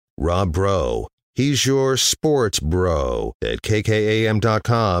Rob Breaux. He's your sports bro at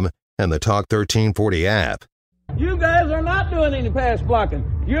KKAM.com and the Talk 1340 app. You guys are not doing any pass blocking.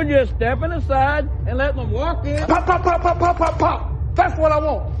 You're just stepping aside and letting them walk in. Pop, pop, pop, pop, pop, pop, pop. That's what I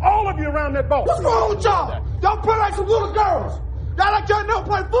want. All of you around that ball. What's wrong with y'all? Y'all play like some little girls. Y'all like y'all never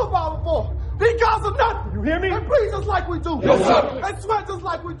played football before. These guys are nothing. You hear me? They breathe just like we do. Yes, sir. They sweat just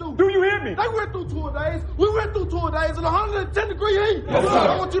like we do. Do you hear me? They went through 2 days. We went through 2 days in 110-degree heat. Yes, sir.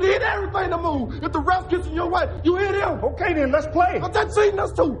 I want you to hit everything to move. If the ref gets in your way, you hit him. Okay, then, let's play. But they're cheating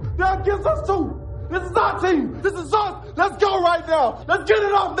us too. They're against us too. This is our team. This is us. Let's go right now. Let's get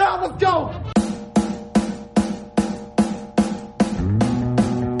it off now. Let's go.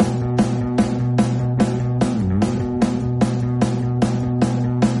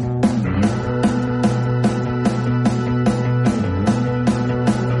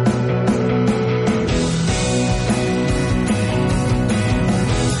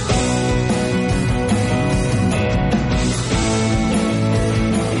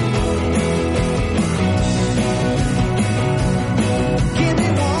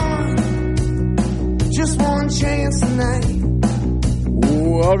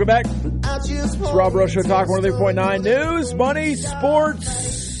 Welcome back. It's Rob Breaux Show, Talk 103.9. News, money,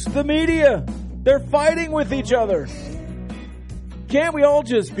 sports, the media. They're fighting with each other. Can't we all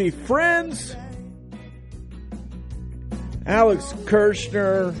just be friends? Alex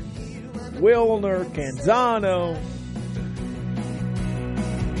Kirshner, Wilner, Canzano,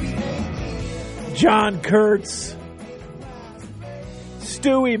 John Kurtz,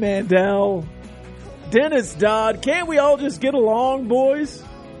 Stewie Mandel, Dennis Dodd. Can't we all just get along, boys?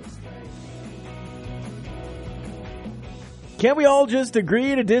 Can't we all just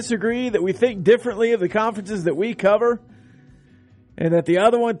agree to disagree that we think differently of the conferences that we cover? And that the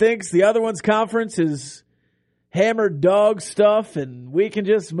other one thinks the other one's conference is hammered dog stuff and we can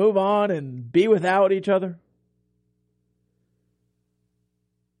just move on and be without each other?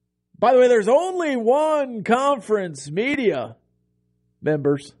 By the way, there's only one conference media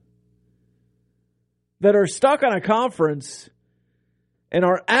members that are stuck on a conference and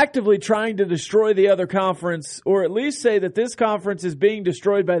are actively trying to destroy the other conference, or at least say that this conference is being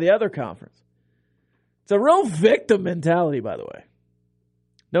destroyed by the other conference. It's a real victim mentality, by the way.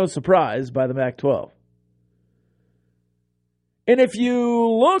 No surprise by the Pac-12. And if you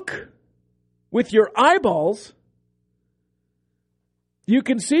look with your eyeballs, you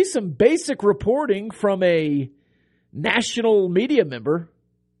can see some basic reporting from a national media member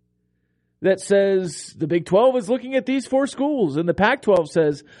that says the Big 12 is looking at these 4 schools, and the Pac-12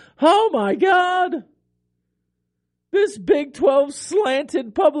 says, oh my God, this Big 12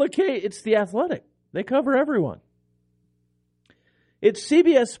 slanted publication. It's The Athletic. They cover everyone. It's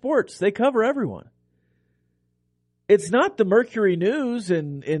CBS Sports. They cover everyone. It's not the Mercury News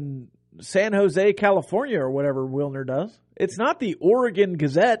in San Jose, California, or whatever Wilner does. It's not the Oregon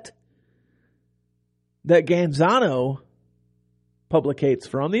Gazette that Ganzano publicates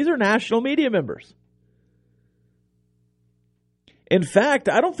from. These are national media members. In fact,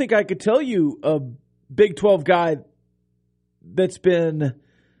 I don't think I could tell you a Big 12 guy that's been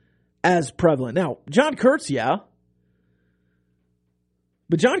as prevalent. Now, John Kurtz, yeah.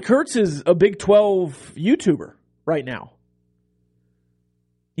 But John Kurtz is a Big 12 YouTuber right now.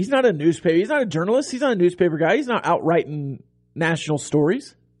 He's not a newspaper. He's not a journalist. He's not a newspaper guy. He's not out writing national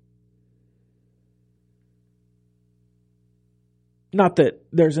stories. Not that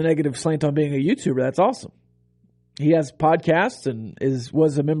there's a negative slant on being a YouTuber. That's awesome. He has podcasts and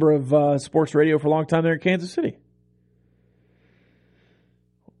was a member of sports radio for a long time there in Kansas City.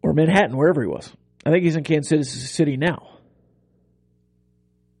 Or Manhattan, wherever he was. I think he's in Kansas City now.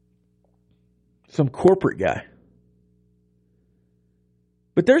 Some corporate guy.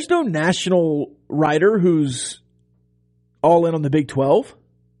 But there's no national writer who's all in on the Big 12.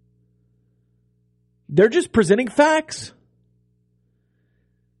 They're just presenting facts.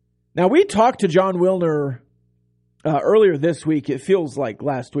 Now, we talked to John Wilner earlier this week. It feels like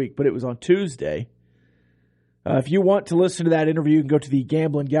last week, but it was on Tuesday. If you want to listen to that interview, you can go to the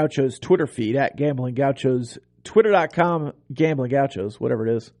Gambling Gauchos Twitter feed at Gambling Gauchos, twitter.com, Gambling Gauchos, whatever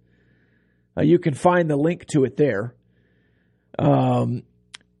it is. You can find the link to it there.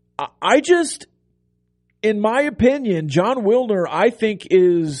 I just, in my opinion, John Wilner, I think,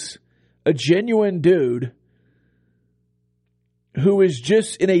 is a genuine dude who is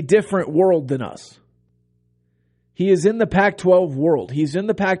just in a different world than us. He is in the Pac-12 world. He's in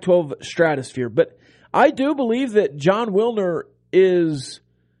the Pac-12 stratosphere. But I do believe that John Wilner is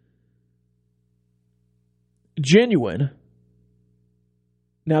genuine.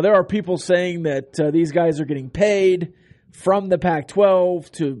 Now, there are people saying that these guys are getting paid from the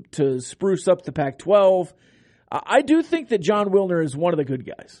Pac-12 to spruce up the Pac-12. I do think that John Wilner is one of the good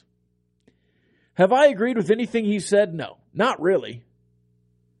guys. Have I agreed with anything he said? No, not really.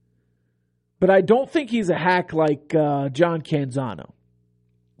 But I don't think he's a hack like John Canzano.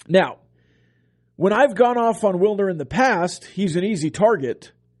 Now, when I've gone off on Wilner in the past, he's an easy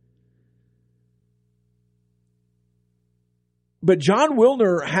target. But John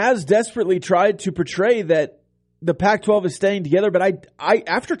Wilner has desperately tried to portray that the Pac-12 is staying together. But I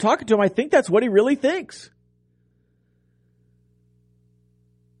after talking to him, I think that's what he really thinks.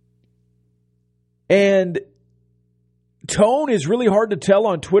 And tone is really hard to tell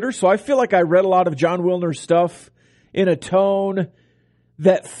on Twitter, so I feel like I read a lot of John Wilner's stuff in a tone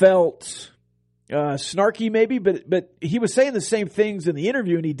that felt snarky maybe, but he was saying the same things in the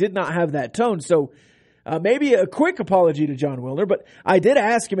interview, and he did not have that tone. So maybe a quick apology to John Wilner, but I did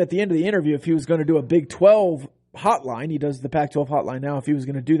ask him at the end of the interview if he was going to do a Big 12 hotline. He does the Pac-12 hotline now. If he was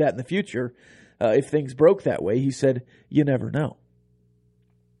going to do that in the future, if things broke that way, he said, you never know.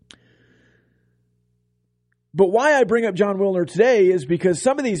 But why I bring up John Wilner today is because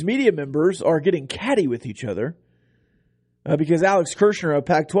some of these media members are getting catty with each other because Alex Kirshner, a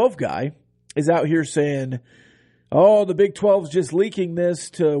Pac-12 guy, is out here saying, oh, the Big 12's just leaking this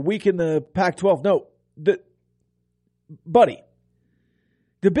to weaken the Pac-12. No, buddy,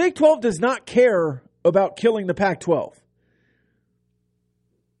 the Big 12 does not care about killing the Pac-12.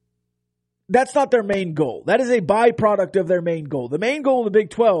 That's not their main goal. That is a byproduct of their main goal. The main goal of the Big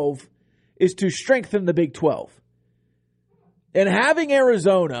 12 is to strengthen the Big 12. And having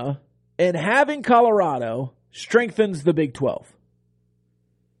Arizona and having Colorado strengthens the Big 12.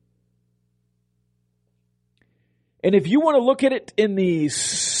 And if you want to look at it in the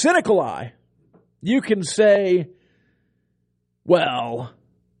cynical eye, you can say, well,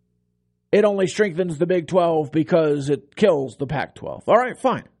 it only strengthens the Big 12 because it kills the Pac-12. All right,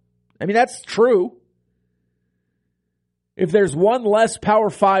 fine. I mean, that's true. If there's one less Power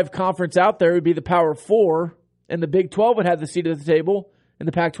 5 conference out there, it would be the Power 4, and the Big 12 would have the seat at the table, and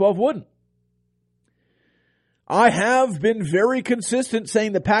the Pac-12 wouldn't. I have been very consistent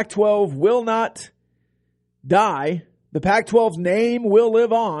saying the Pac-12 will not die. The Pac-12's name will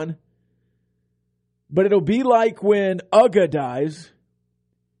live on, but it'll be like when UGA dies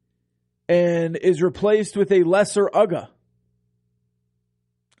and is replaced with a lesser UGA.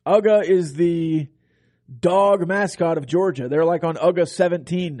 UGA is the dog mascot of Georgia. They're like on UGA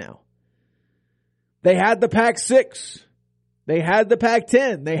 17 now. They had the Pac-6. They had the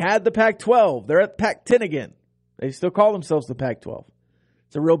Pac-10. They had the Pac-12. They're at Pac-10 again. They still call themselves the Pac-12.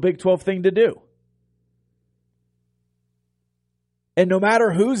 It's a real Big 12 thing to do. And no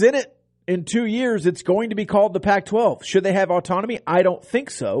matter who's in it, in 2 years, it's going to be called the Pac-12. Should they have autonomy? I don't think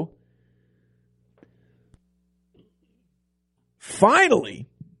so. Finally,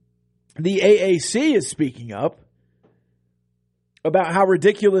 the AAC is speaking up about how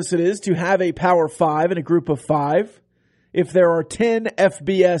ridiculous it is to have a Power 5 and a Group of 5 if there are 10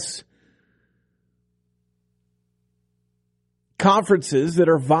 FBS conferences that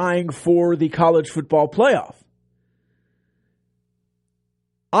are vying for the college football playoff.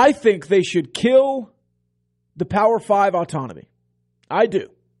 I think they should kill the Power 5 autonomy. I do.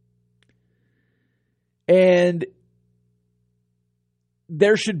 And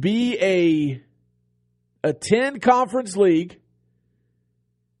there should be a 10-conference league.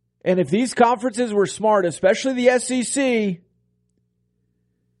 And if these conferences were smart, especially the SEC,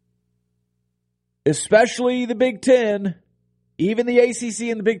 especially the Big 10, even the ACC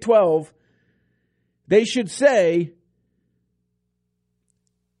and the Big 12, they should say,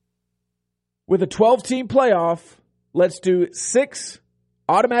 with a 12-team playoff, let's do 6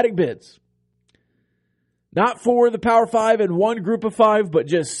 automatic bids. Not for the Power 5 and one Group of 5, but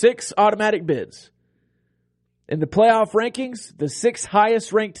just 6 automatic bids. In the playoff rankings, the 6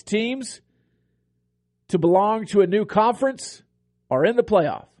 highest-ranked teams to belong to a new conference are in the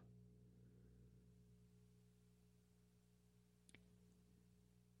playoff.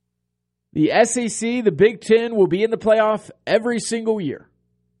 The SEC, the Big 10, will be in the playoff every single year.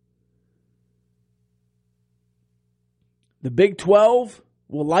 The Big 12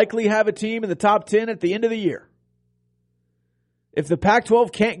 will likely have a team in the top 10 at the end of the year. If the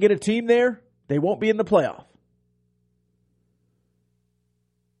Pac-12 can't get a team there, they won't be in the playoff.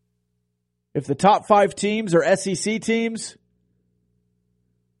 If the top 5 teams are SEC teams,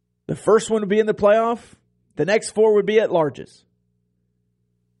 the first one would be in the playoff. The next 4 would be at larges.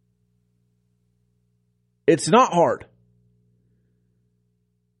 It's not hard.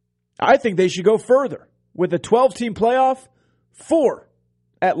 I think they should go further. With a 12-team playoff, 4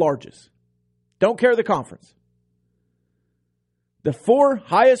 at larges. Don't care the conference. The 4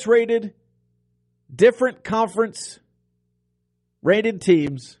 highest rated, different conference rated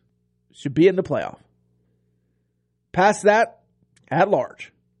teams should be in the playoff. Past that, at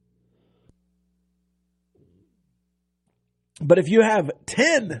large. But if you have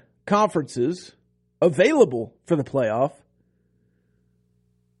 10 conferences available for the playoff,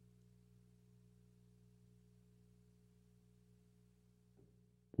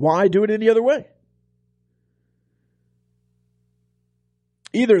 why do it any other way?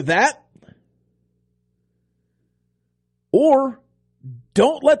 Either that, or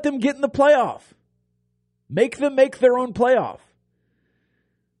don't let them get in the playoff. Make them make their own playoff.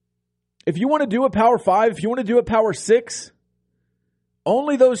 If you want to do a Power 5, if you want to do a Power 6,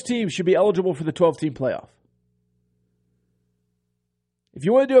 only those teams should be eligible for the 12-team playoff. If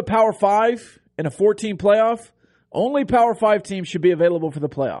you want to do a Power 5 and a 14 playoff, only Power 5 teams should be available for the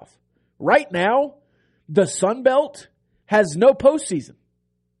playoff. Right now, the Sun Belt has no postseason.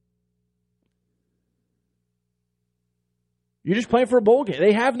 You're just playing for a bowl game.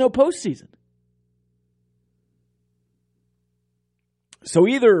 They have no postseason. So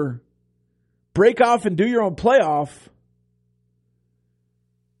either break off and do your own playoff.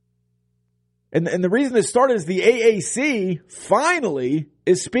 And the reason this started is the AAC finally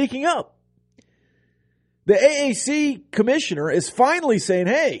is speaking up. The AAC commissioner is finally saying,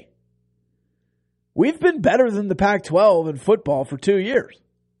 hey, we've been better than the Pac-12 in football for 2 years.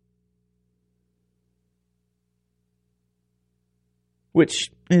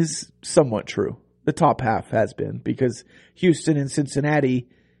 Which is somewhat true. The top half has been, because Houston and Cincinnati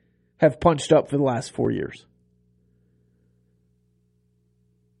have punched up for the last 4 years.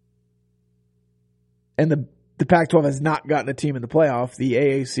 And the Pac-12 has not gotten a team in the playoff. The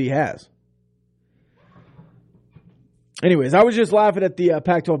AAC has. Anyways, I was just laughing at the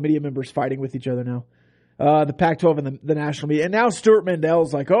Pac-12 media members fighting with each other now. The Pac-12 and the national media. And now Stuart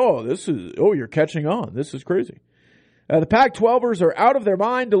Mandel's like, you're catching on. This is crazy. The Pac-12ers are out of their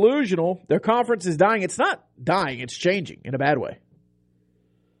mind, delusional. Their conference is dying. It's not dying. It's changing in a bad way.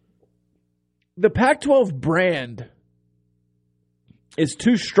 The Pac-12 brand is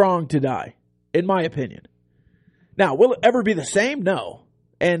too strong to die, in my opinion. Now, will it ever be the same? No.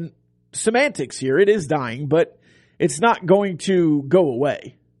 And semantics here, it is dying, but it's not going to go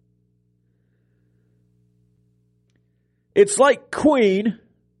away. It's like Queen,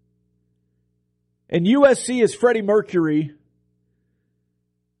 and USC is Freddie Mercury,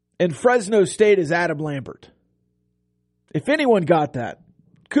 and Fresno State is Adam Lambert. If anyone got that,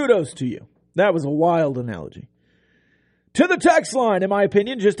 kudos to you. That was a wild analogy. To the text line, in my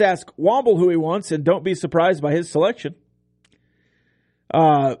opinion, just ask Womble who he wants and don't be surprised by his selection.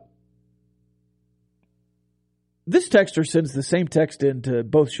 This texter sends the same text into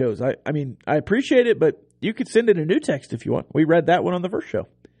both shows. I mean, I appreciate it, but you could send in a new text if you want. We read that one on the first show.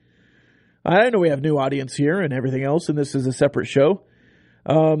 I know we have new audience here and everything else, and this is a separate show.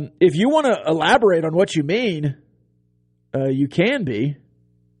 If you want to elaborate on what you mean, you can be.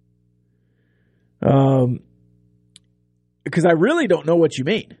 Because I really don't know what you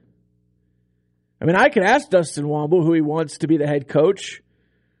mean. I mean, I could ask Dustin Womble who he wants to be the head coach.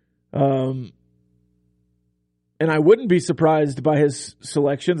 And I wouldn't be surprised by his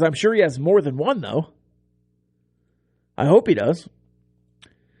selections. I'm sure he has more than one, though. I hope he does.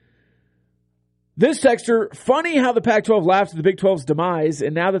 This texter, funny how the Pac-12 laughed at the Big 12's demise,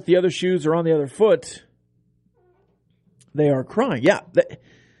 and now that the other shoes are on the other foot, they are crying. Yeah,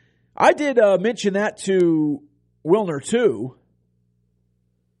 I did mention that to Wilner, too.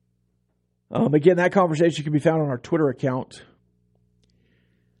 Again, that conversation can be found on our Twitter account,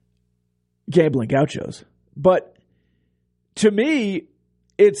 Gambling Gauchos. But to me,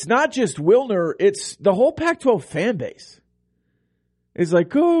 it's not just Wilner, it's the whole Pac-12 fan base. It's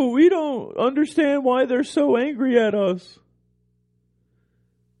like, we don't understand why they're so angry at us.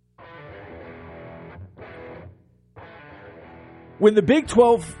 When the Big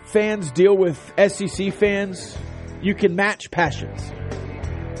 12 fans deal with SEC fans, you can match passions.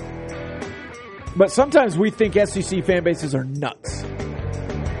 But sometimes we think SEC fan bases are nuts.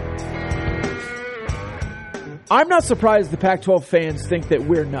 I'm not surprised the Pac-12 fans think that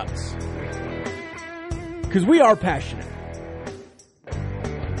we're nuts. Because we are passionate.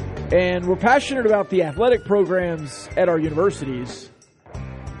 And we're passionate about the athletic programs at our universities.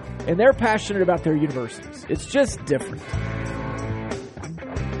 And they're passionate about their universities. It's just different.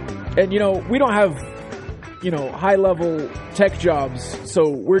 And, we don't have, high-level tech jobs, so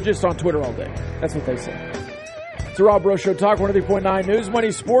we're just on Twitter all day. That's what they say. It's the Rob Breaux Show, Talk 103.9 News,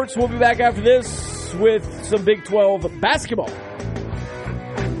 Money, Sports. We'll be back after this with some Big 12 basketball.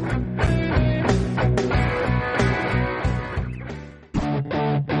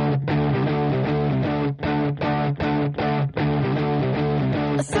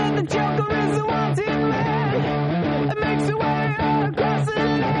 the wanted man that makes your way across the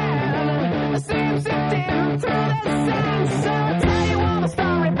land. I see him sifting through the sand. So I'll tell you all the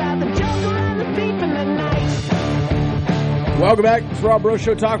story about the Joker and the thief in the night. Welcome back. It's Rob Breaux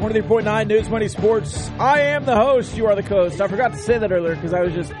Show, Talk 103.9 News Money Sports. I am the host. You are the co-host. I forgot to say that earlier because I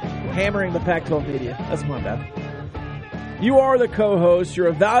was just hammering the Pac-12 media. That's my bad. You are the co-host. You're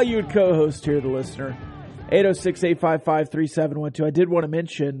a valued co-host here, the listener. 806-855-3712. I did want to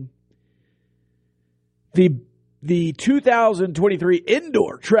mention the 2023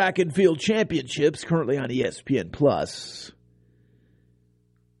 Indoor Track and Field Championships currently on ESPN+.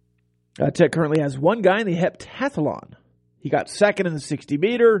 Tech currently has one guy in the heptathlon. He got second in the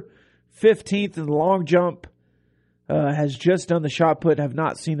 60-meter, 15th in the long jump, has just done the shot put, have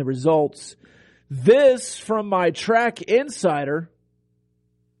not seen the results. This from my track insider.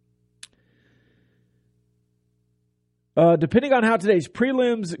 Depending on how today's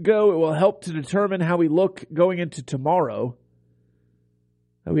prelims go, it will help to determine how we look going into tomorrow.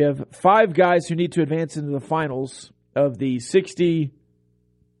 We have 5 guys who need to advance into the finals of the 60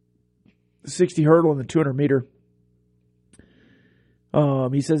 hurdle and the 200 meter.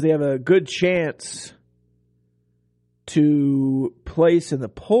 He says they have a good chance to place in the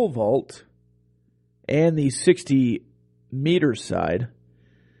pole vault and the 60 meter side.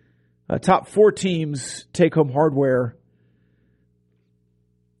 Top 4 teams take home hardware.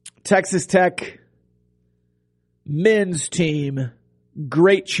 Texas Tech men's team,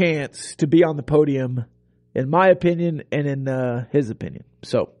 great chance to be on the podium, in my opinion and in his opinion.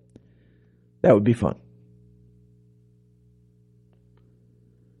 So that would be fun.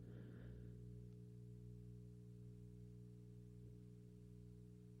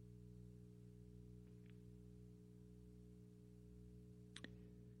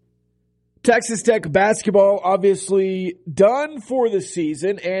 Texas Tech basketball obviously done for the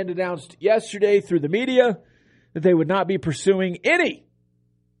season and announced yesterday through the media that they would not be pursuing any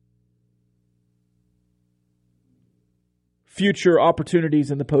future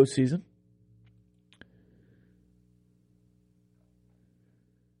opportunities in the postseason.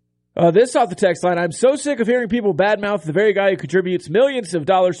 This off the text line: I'm so sick of hearing people badmouth the very guy who contributes millions of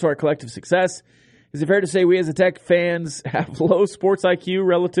dollars to our collective success. Is it fair to say we as a Tech fans have low sports IQ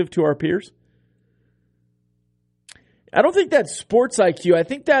relative to our peers? I don't think that's sports IQ. I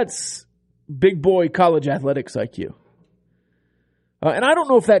think that's big boy college athletics IQ. And I don't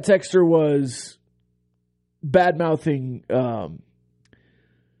know if that texter was bad-mouthing Womble,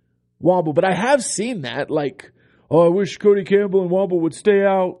 but I have seen that. Like, oh, I wish Cody Campbell and Womble would stay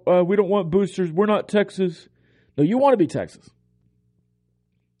out. We don't want boosters. We're not Texas. No, you want to be Texas.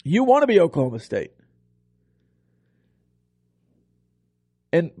 You want to be Oklahoma State.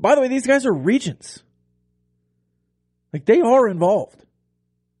 And by the way, these guys are regents. Like, they are involved.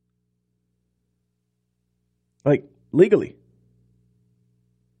 Like, legally.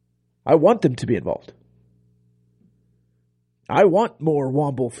 I want them to be involved. I want more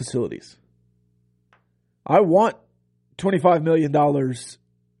Womble facilities. I want $25 million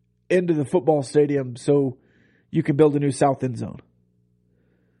into the football stadium so you can build a new south end zone.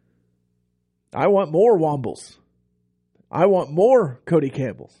 I want more Wombles. I want more Cody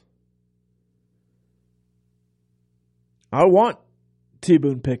Campbells. I want T.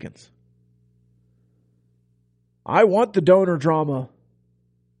 Boone Pickens. I want the donor drama.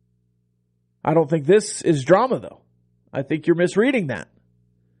 I don't think this is drama, though. I think you're misreading that.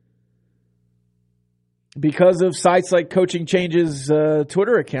 Because of sites like Coaching Change's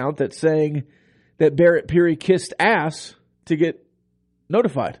Twitter account that's saying that Barrett Peary kissed ass to get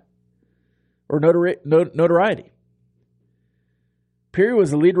notified or notoriety. Peary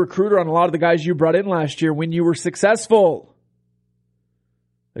was the lead recruiter on a lot of the guys you brought in last year when you were successful.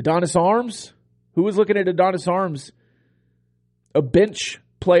 Adonis Arms? Who was looking at Adonis Arms? A bench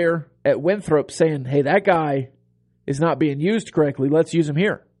player at Winthrop saying, hey, that guy is not being used correctly. Let's use him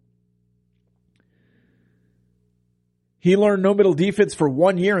here. He learned no middle defense for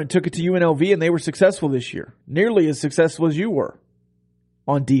 1 year and took it to UNLV, and they were successful this year. Nearly as successful as you were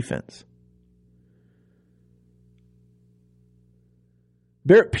on defense.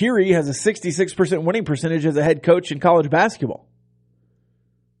 Barrett Peary has a 66% winning percentage as a head coach in college basketball.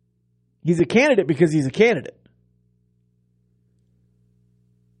 He's a candidate because he's a candidate.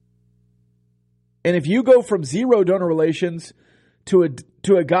 And if you go from zero donor relations to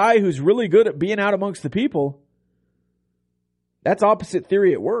a guy who's really good at being out amongst the people, that's opposite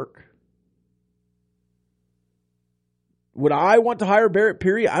theory at work. Would I want to hire Barrett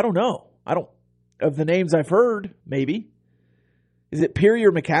Peary? I don't know. Of the names I've heard, maybe. Is it Peary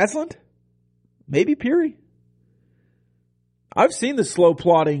or McCasland? Maybe Peary. I've seen the slow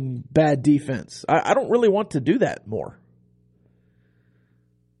plotting bad defense. I don't really want to do that more.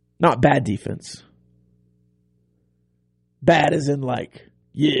 Not bad defense. Bad as in like,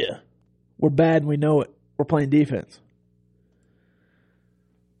 yeah, we're bad and we know it. We're playing defense.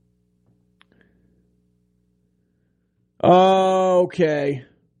 Okay.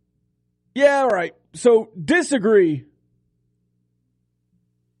 Yeah, all right. So disagree.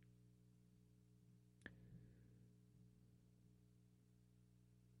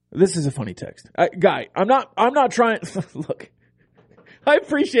 This is a funny text. Guy, I'm not trying. Look, I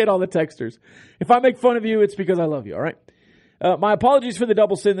appreciate all the texters. If I make fun of you, it's because I love you, all right? My apologies for the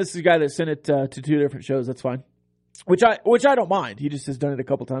double sin. This is a guy that sent it to 2 different shows. That's fine. Which I don't mind. He just has done it a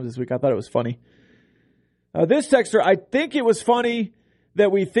couple times this week. I thought it was funny. This texter, I think it was funny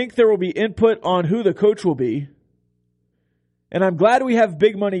that we think there will be input on who the coach will be. And I'm glad we have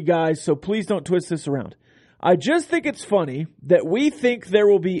big money guys, so please don't twist this around. I just think it's funny that we think there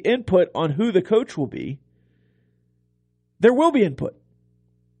will be input on who the coach will be. There will be input.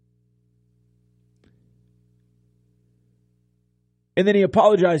 And then he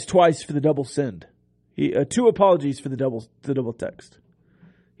apologized twice for the double send. 2 apologies for the double text.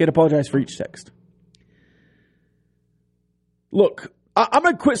 He had apologized for each text. Look, I'm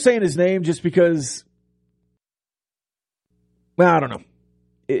going to quit saying his name just because, well, I don't know.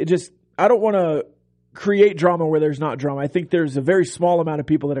 I don't want to create drama where there's not drama. I think there's a very small amount of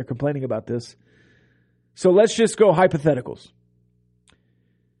people that are complaining about this. So let's just go hypotheticals.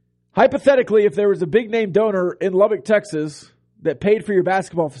 Hypothetically, if there was a big name donor in Lubbock, Texas that paid for your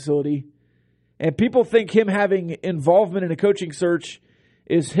basketball facility and people think him having involvement in a coaching search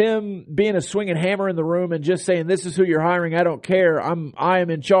is him being a swinging hammer in the room and just saying, this is who you're hiring, I don't care, I am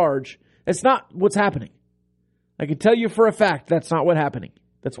in charge. That's not what's happening. I can tell you for a fact that's not what's happening.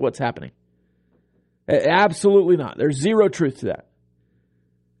 That's what's happening. Absolutely not. There's zero truth to that.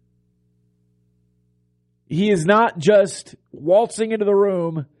 He is not just waltzing into the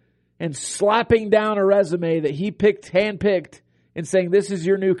room and slapping down a resume that he handpicked and saying, this is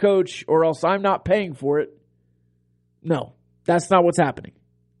your new coach or else I'm not paying for it. No, that's not what's happening.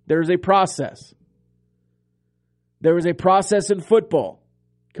 There's a process. There was a process in football.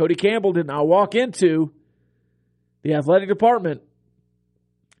 Cody Campbell did not walk into the athletic department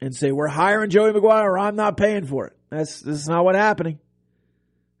and say, we're hiring Joey McGuire or I'm not paying for it. This is not what's happening.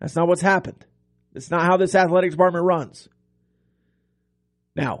 That's not what's happened. It's not how this athletic department runs.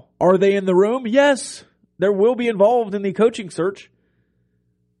 Now, are they in the room? Yes. There will be involved in the coaching search.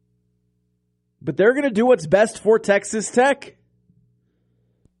 But they're going to do what's best for Texas Tech.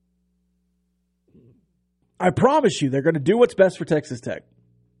 I promise you, they're going to do what's best for Texas Tech.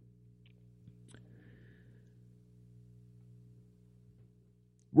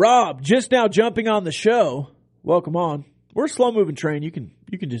 Rob, just now jumping on the show. Welcome on. We're a slow-moving train. You can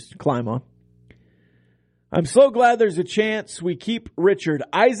just climb on. I'm so glad there's a chance we keep Richard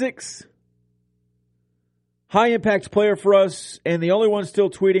Isaacs. High-impact player for us, and the only one still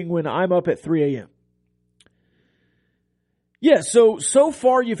tweeting when I'm up at 3 a.m. Yeah, so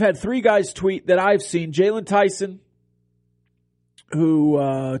far you've had 3 guys tweet that I've seen. Jalen Tyson, who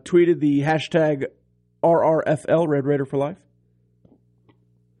tweeted the hashtag RRFL, Red Raider for Life.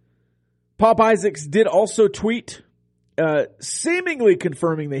 Pop Isaacs did also tweet, seemingly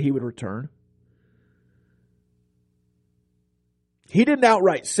confirming that he would return. He didn't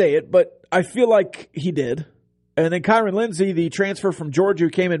outright say it, but I feel like he did. And then Kyron Lindsey, the transfer from Georgia who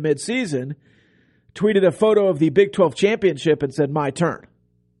came in midseason, tweeted a photo of the Big 12 championship and said, my turn,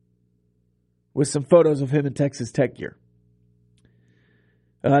 with some photos of him in Texas Tech gear.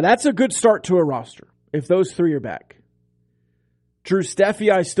 That's a good start to a roster, if those 3 are back. Drew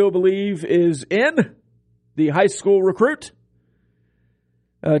Steffi, I still believe, is in, the high school recruit.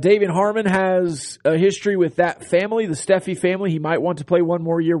 Davian Harmon has a history with that family, the Steffi family. He might want to play one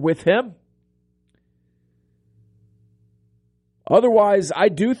more year with him. Otherwise, I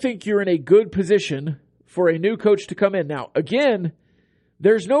do think you're in a good position for a new coach to come in. Now, again,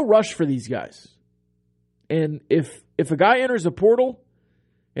 there's no rush for these guys. And if a guy enters a portal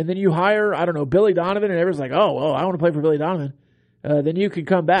and then you hire, I don't know, Billy Donovan, and everyone's like, oh, well, I want to play for Billy Donovan, then you can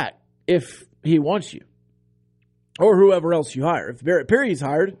come back if he wants you. Or whoever else you hire. If Barrett Perry's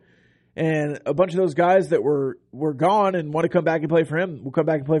hired and a bunch of those guys that were gone and want to come back and play for him will come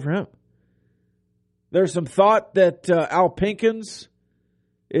back and play for him. There's some thought that Al Pinkins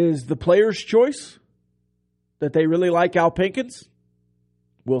is the player's choice, that they really like Al Pinkins.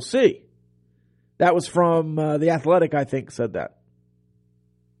 We'll see. That was from The Athletic, I think, said that.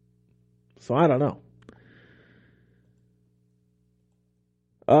 So I don't know.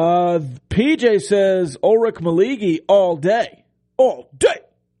 PJ says Ulrich Maligi all day. All day.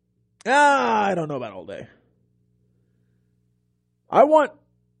 I don't know about all day. I want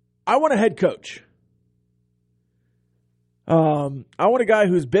a head coach. I want a guy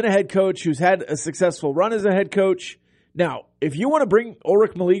who's been a head coach, who's had a successful run as a head coach. Now, if you want to bring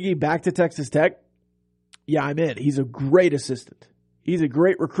Ulrich Maligi back to Texas Tech, yeah, I'm in. He's a great assistant. He's a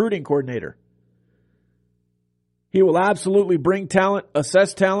great recruiting coordinator. He will absolutely bring talent,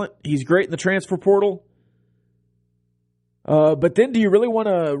 assess talent. He's great in the transfer portal. But then do you really want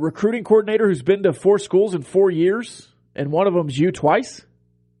a recruiting coordinator who's been to 4 schools in 4 years, and one of them's you twice?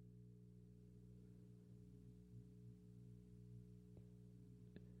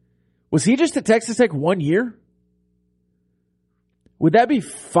 Was he just at Texas Tech 1 year? Would that be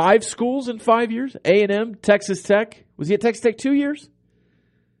 5 schools in 5 years? A&M, Texas Tech. Was he at Texas Tech 2 years?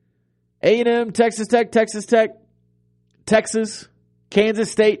 A&M, Texas Tech, Texas,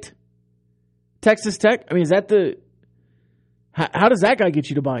 Kansas State, Texas Tech. I mean, is that the... How does that guy get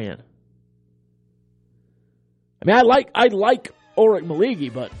you to buy in? I mean, I like Ulrich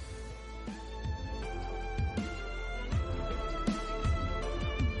Maligi, but...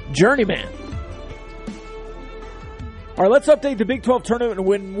 Journeyman. All right, let's update the Big 12 tournament, and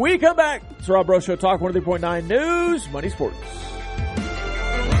when we come back, it's Rob Breaux Show, Talk 103.9 News, Money Sports.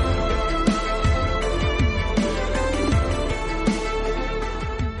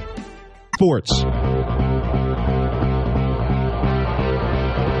 Sports.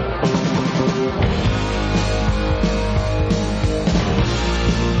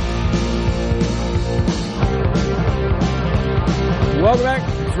 Welcome back.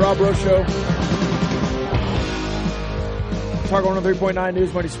 It's Rob Breaux Show. Talk 103.9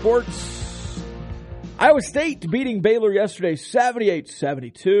 News, Money Sports. Iowa State beating Baylor yesterday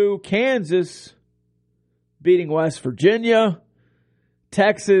 78-72. Kansas beating West Virginia.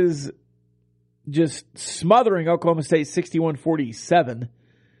 Texas just smothering Oklahoma State 61-47.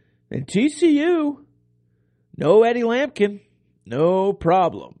 And TCU, no Eddie Lampkin, no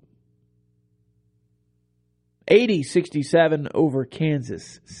problem. 80-67 over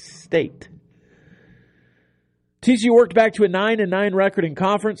Kansas State. TCU worked back to a 9-9 record in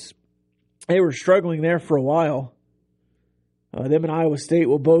conference. They were struggling there for a while. Them and Iowa State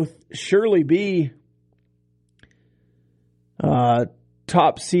will both surely be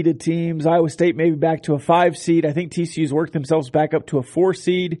top-seeded teams. Iowa State maybe back to a 5 seed. I think TCU's worked themselves back up to a 4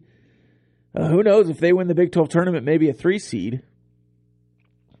 seed. Who knows if they win the Big 12 tournament, maybe a 3 seed.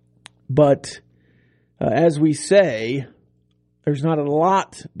 But as we say, there's not a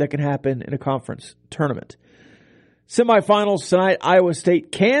lot that can happen in a conference tournament. Semifinals tonight, Iowa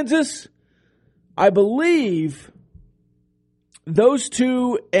State, Kansas. I believe those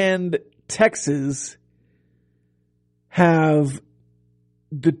two and Texas have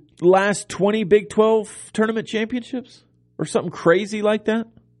the last 20 Big 12 tournament championships or something crazy like that.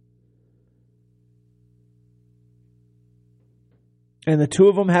 And the two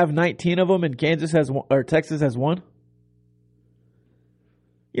of them have 19 of them, and Kansas has one, or Texas has one.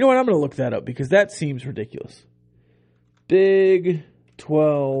 You know what? I'm going to look that up because that seems ridiculous. Big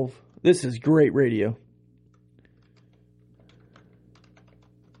 12. This is great radio.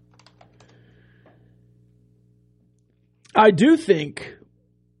 I do think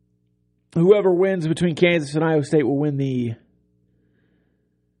whoever wins between Kansas and Iowa State will win the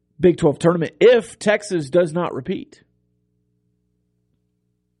Big 12 tournament if Texas does not repeat.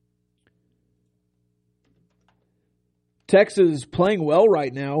 Texas is playing well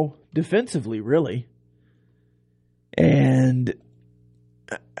right now, defensively, really. And,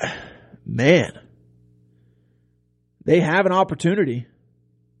 man, they have an opportunity.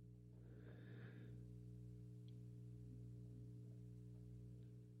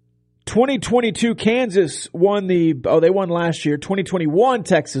 (2022) Kansas won they won last year. 2021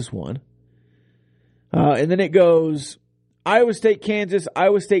 Texas won. And then it goes Iowa State, Kansas,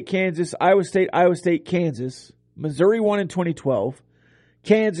 Iowa State, Kansas, Iowa State, Kansas. Missouri won in 2012.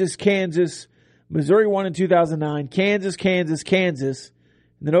 Kansas. Missouri won in 2009. Kansas.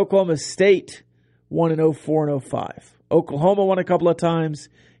 And then Oklahoma State won in 04 and 05. Oklahoma won a couple of times.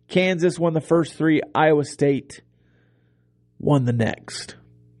 Kansas won the first 3. Iowa State won the next.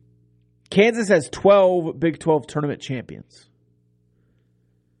 Kansas has 12 Big 12 tournament champions.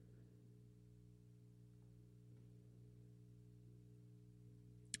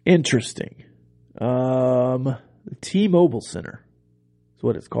 Interesting. The T-Mobile Center is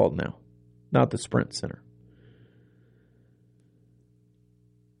what it's called now, not the Sprint Center.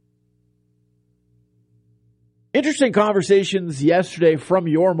 Interesting conversations yesterday from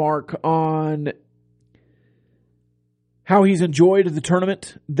Yormark on how he's enjoyed the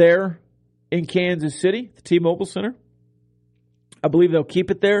tournament there in Kansas City, the T-Mobile Center. I believe they'll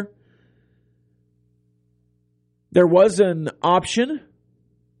keep it there. There was an option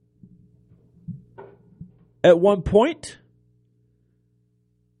at one point.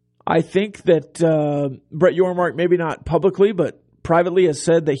 I think that Brett Yormark, maybe not publicly, but privately, has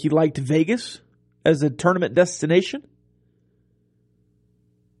said that he liked Vegas as a tournament destination.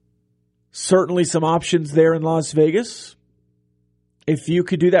 Certainly some options there in Las Vegas. If you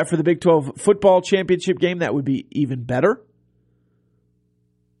could do that for the Big 12 football championship game, that would be even better.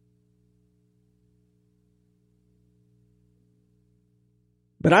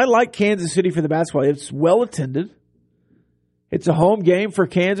 But I like Kansas City for the basketball. It's well attended. It's a home game for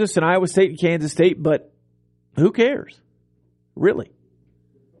Kansas and Iowa State and Kansas State, but who cares? Really.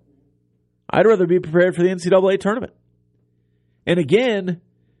 I'd rather be prepared for the NCAA tournament. And again,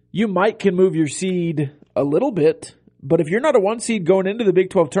 you might can move your seed a little bit, but if you're not a 1 seed going into the Big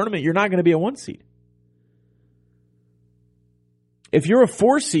 12 tournament, you're not going to be a 1 seed. If you're a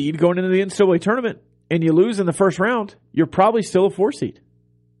 4 seed going into the NCAA tournament and you lose in the first round, you're probably still a 4 seed.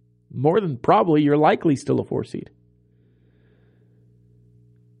 More than probably, you're likely still a 4 seed.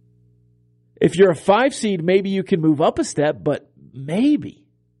 If you're a 5 seed, maybe you can move up a step, but maybe.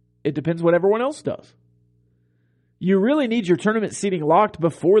 It depends what everyone else does. You really need your tournament seeding locked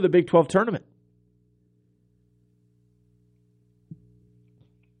before the Big 12 tournament.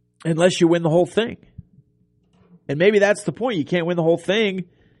 Unless you win the whole thing. And maybe that's the point. You can't win the whole thing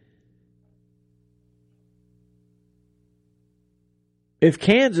if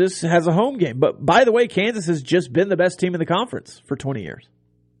Kansas has a home game. But by the way, Kansas has just been the best team in the conference for 20 years.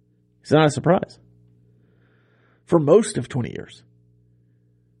 It's not a surprise. For most of 20 years.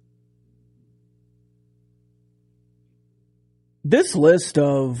 This list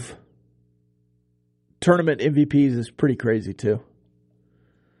of tournament MVPs is pretty crazy too.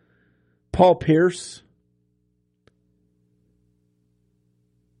 Paul Pierce,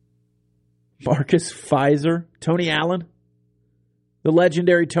 Marcus Fizer, Tony Allen, the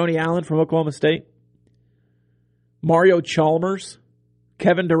legendary Tony Allen from Oklahoma State, Mario Chalmers,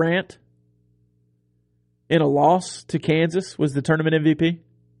 Kevin Durant, in a loss to Kansas, was the tournament MVP.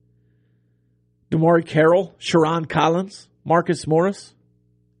 DeMaury Carroll, Sharon Collins, Marcus Morris,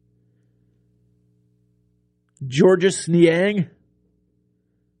 Georges Niang,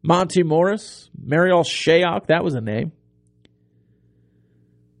 Monty Morris, Marial Shayok, that was a name.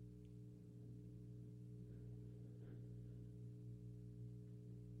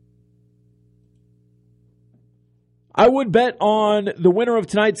 I would bet on the winner of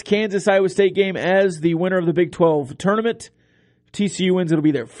tonight's Kansas-Iowa State game as the winner of the Big 12 tournament. If TCU wins, it'll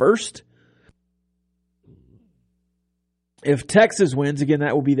be their first. If Texas wins, again,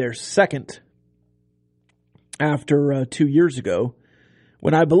 that will be their second after 2 years ago,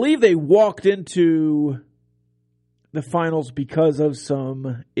 when I believe they walked into the finals because of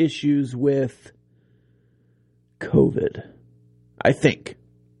some issues with COVID, I think.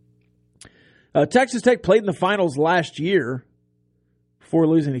 Texas Tech played in the finals last year before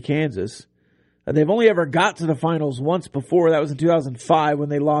losing to Kansas. They've only ever got to the finals once before. That was in 2005 when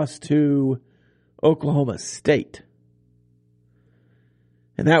they lost to Oklahoma State.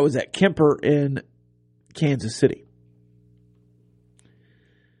 And that was at Kemper in Kansas City.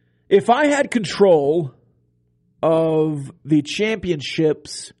 If I had control of the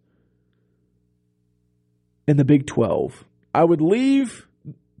championships in the Big 12, I would leave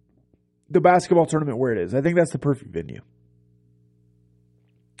the basketball tournament where it is. I think that's the perfect venue.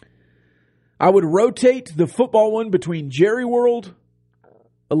 I would rotate the football one between Jerry World,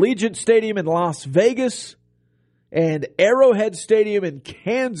 Allegiant Stadium in Las Vegas, and Arrowhead Stadium in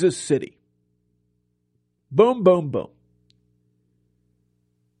Kansas City. Boom, boom, boom.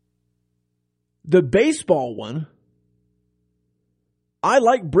 The baseball one, I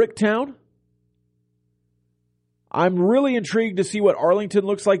like Bricktown. I'm really intrigued to see what Arlington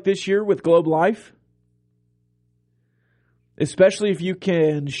looks like this year with Globe Life. Especially if you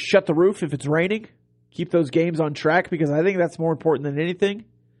can shut the roof if it's raining. Keep those games on track because I think that's more important than anything.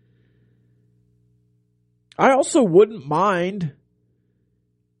 I also wouldn't mind,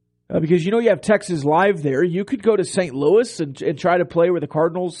 because you have Texas Live there. You could go to St. Louis and try to play where the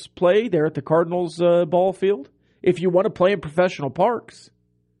Cardinals play there at the Cardinals ball field. If you want to play in professional parks.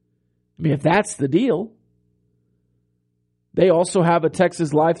 I mean, if that's the deal. They also have a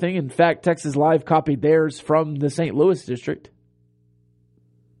Texas Live thing. In fact, Texas Live copied theirs from the St. Louis district.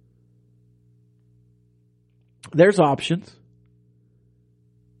 There's options.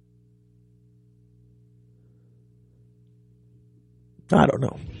 I don't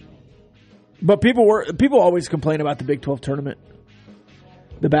know. But people always complain about the Big 12 tournament.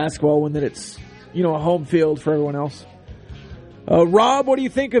 The basketball one, that it's, a home field for everyone else. Rob, what do you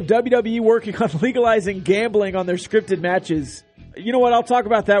think of WWE working on legalizing gambling on their scripted matches? You know what? I'll talk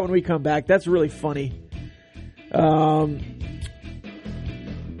about that when we come back. That's really funny.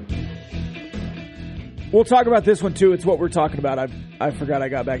 We'll talk about this one, too. It's what we're talking about. I forgot I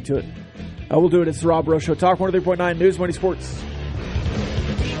got back to it. We'll do it. It's the Rob Breaux Show. Talk 103.9 News, Money Sports.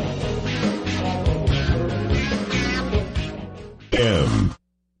 M.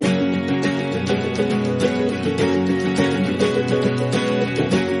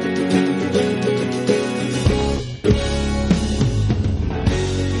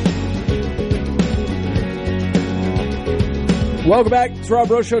 Welcome back. It's Rob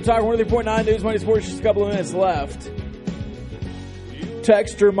Breaux Show. Talk 103.9 News, Money Sports. Just a couple of minutes left.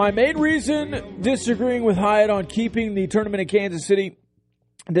 Texter, my main reason disagreeing with Hyatt on keeping the tournament in Kansas City,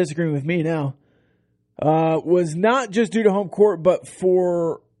 disagreeing with me now, was not just due to home court, but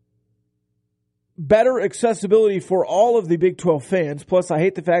for better accessibility for all of the Big 12 fans. Plus, I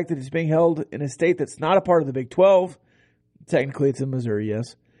hate the fact that it's being held in a state that's not a part of the Big 12. Technically, it's in Missouri,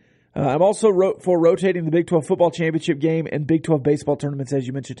 yes. I'm also for rotating the Big 12 football championship game and Big 12 baseball tournaments, as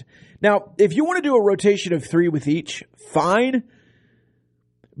you mentioned. Now, if you want to do a rotation of 3 with each, fine.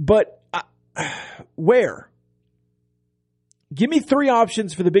 But where? Give me 3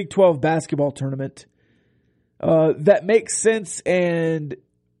 options for the Big 12 basketball tournament that makes sense and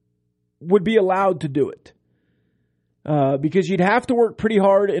would be allowed to do it. Because you'd have to work pretty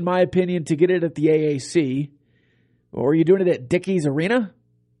hard, in my opinion, to get it at the AAC. Or are you doing it at Dickies Arena?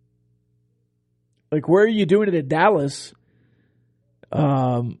 Like, where are you doing it at Dallas?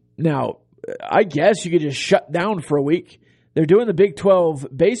 Now, I guess you could just shut down for a week. They're doing the Big 12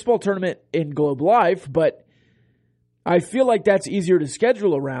 baseball tournament in Globe Life, but I feel like that's easier to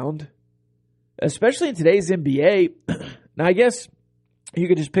schedule around, especially in today's NBA. Now, I guess you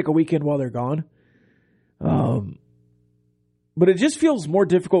could just pick a weekend while they're gone. But it just feels more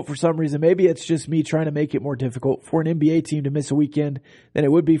difficult for some reason. Maybe it's just me trying to make it more difficult for an NBA team to miss a weekend than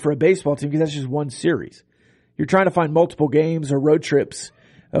it would be for a baseball team, because that's just one series. You're trying to find multiple games or road trips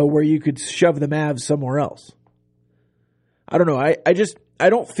where you could shove the Mavs somewhere else. I don't know. I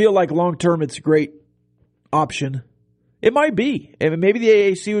don't feel like long term it's a great option. It might be. I mean, maybe the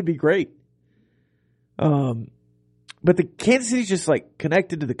AAC would be great. But the Kansas City's just like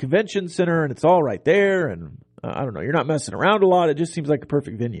connected to the convention center and it's all right there. And I don't know. You're not messing around a lot. It just seems like a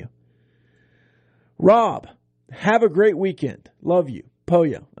perfect venue. Rob, have a great weekend. Love you.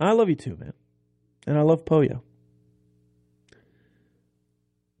 Poyo. I love you too, man. And I love Poyo.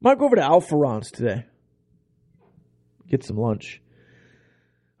 Might go over to Alpha Ron's today. Get some lunch.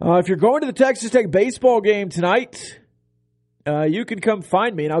 If you're going to the Texas Tech baseball game tonight, you can come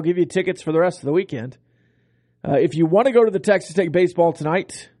find me and I'll give you tickets for the rest of the weekend. If you want to go to the Texas Tech baseball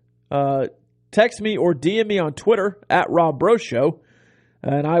tonight, text me or DM me on Twitter at Rob Breaux Show,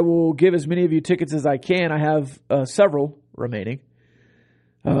 and I will give as many of you tickets as I can. I have several remaining.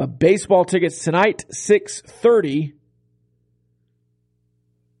 Baseball tickets tonight, 6:30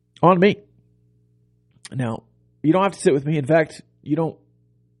 on me. Now, you don't have to sit with me. In fact, you don't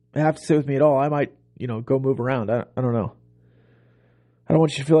have to sit with me at all. I might, go move around. I don't know. I don't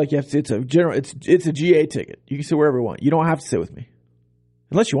want you to feel like you have to. It's a GA ticket. You can sit wherever you want. You don't have to sit with me,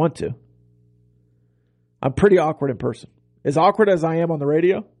 unless you want to. I'm pretty awkward in person. As awkward as I am on the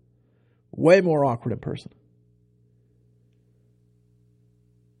radio, way more awkward in person.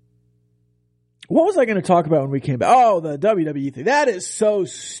 What was I going to talk about when we came back? Oh, the WWE thing. That is so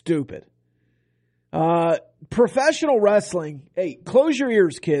stupid. Professional wrestling. Hey, close your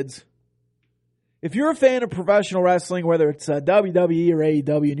ears, kids. If you're a fan of professional wrestling, whether it's WWE or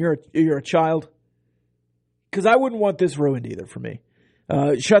AEW, and you're a child, because I wouldn't want this ruined either for me.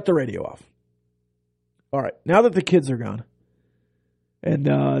 Shut the radio off. All right, now that the kids are gone, and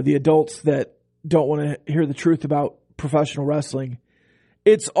the adults that don't want to hear the truth about professional wrestling,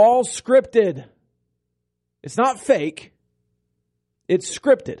 it's all scripted. It's not fake. It's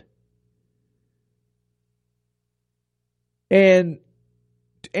scripted. And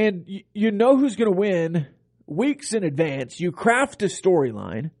you know who's going to win weeks in advance. You craft a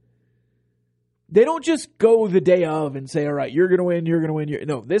storyline. They don't just go the day of and say, all right, you're going to win, you're going to win.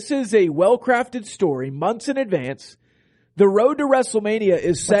 No, this is a well-crafted story, months in advance. The road to WrestleMania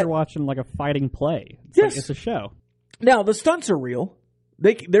is set. Like you're watching like a fighting play. It's a show. Now, the stunts are real.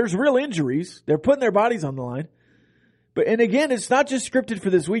 There's real injuries. They're putting their bodies on the line. And again, it's not just scripted for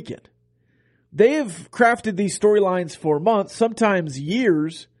this weekend. They have crafted these storylines for months, sometimes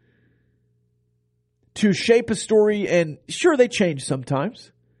years, to shape a story. And sure, they change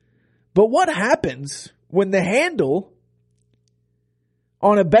sometimes. But what happens when the handle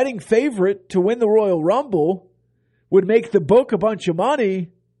on a betting favorite to win the Royal Rumble would make the book a bunch of money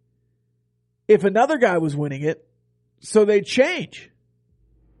if another guy was winning it, so they'd change?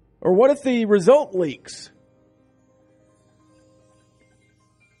 Or what if the result leaks?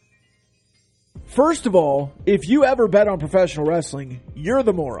 First of all, if you ever bet on professional wrestling, you're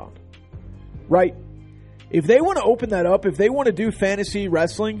the moron, right? If they want to open that up, if they want to do fantasy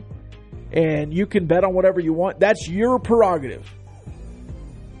wrestling and you can bet on whatever you want, that's your prerogative.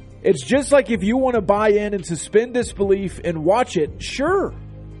 It's just like if you want to buy in and suspend disbelief and watch it, sure.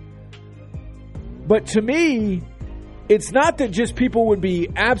 But to me, it's not that just people would be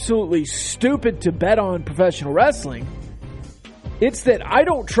absolutely stupid to bet on professional wrestling. It's that I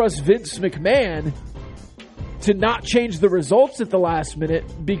don't trust Vince McMahon to not change the results at the last minute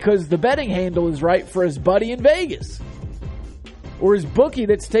because the betting handle is right for his buddy in Vegas or his bookie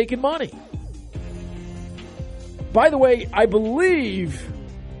that's taking money. By the way, I believe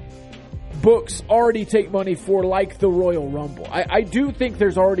books already take money for like the Royal Rumble. I do think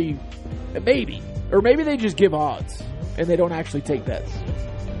there's already, maybe, or maybe they just give odds and they don't actually take bets.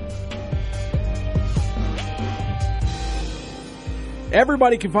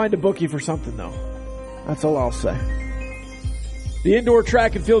 Everybody can find a bookie for something, though. That's all I'll say. The indoor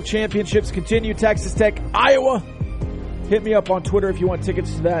track and field championships continue. Texas Tech, Iowa. Hit me up on Twitter if you want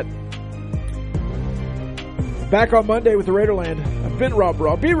tickets to that. Back on Monday with the Raiderland. I've been Rob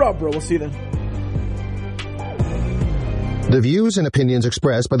Breaux. Be Rob Breaux. We'll see you then. The views and opinions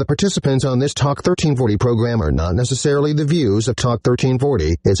expressed by the participants on this Talk 1340 program are not necessarily the views of Talk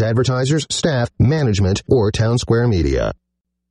 1340, its advertisers, staff, management, or Town Square Media.